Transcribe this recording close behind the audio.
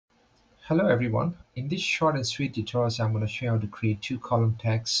Hello everyone. In this short and sweet tutorial, I'm going to show you how to create two column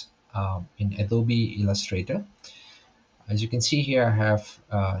text in Adobe Illustrator. As you can see here, I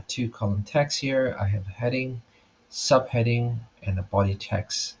have two column text here. I have a heading, subheading, and a body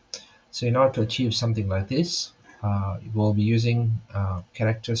text. So in order to achieve something like this, we'll be using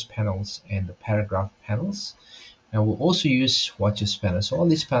characters panels and the paragraph panels. And we'll also use watches panels. So all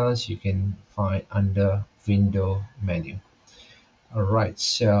these panels you can find under window menu. All right,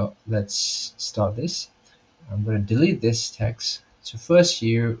 so let's start this. I'm going to delete this text. So first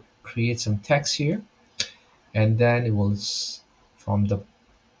you create some text here, and then it will from the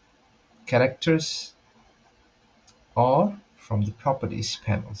characters or from the properties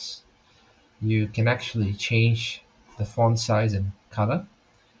panels. You can actually change the font size and color,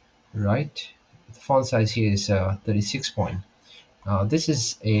 right? The font size here is 36 point. This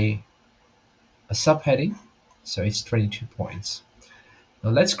is a subheading, so it's 22 points. Now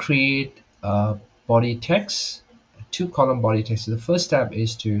let's create a body text, a two column body text. So the first step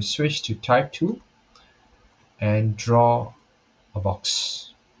is to switch to type tool and draw a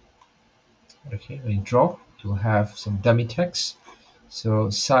box. Okay, when you draw, you'll have some dummy text.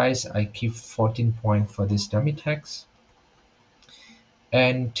 So size, I keep 14 point for this dummy text.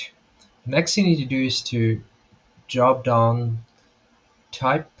 And next thing you need to do is to drop down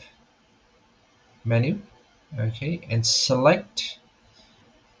type menu, okay, and select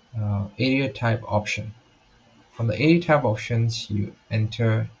area type option. From the area type options, you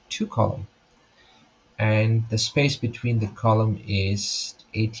enter two column, and the space between the column is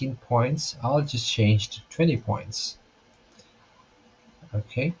 18 points. I'll just change to 20 points.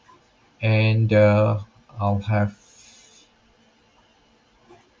 Okay, and I'll have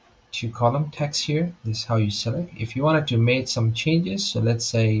two column text here. This is how you select. If you wanted to make some changes, so let's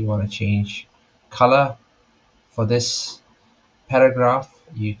say you want to change color for this paragraph,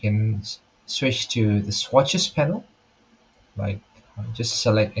 you can switch to the swatches panel, like just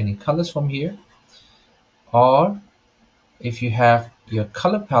select any colors from here. Or if you have your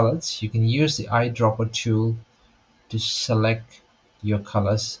color palettes, you can use the eyedropper tool to select your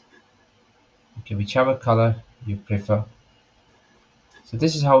colors, okay, whichever color you prefer. So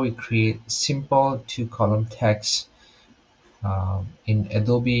this is how we create simple two column text in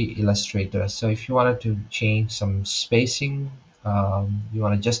Adobe Illustrator. So if you wanted to change some spacing, you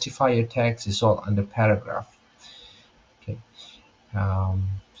want to justify your text, it's all under paragraph. Okay. Um,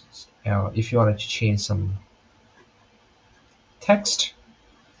 if you wanted to change some text,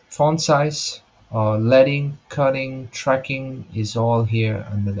 font size, leading, cutting, tracking is all here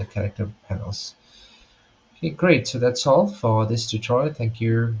under the character panels. Okay, great. So that's all for this tutorial. Thank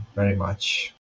you very much.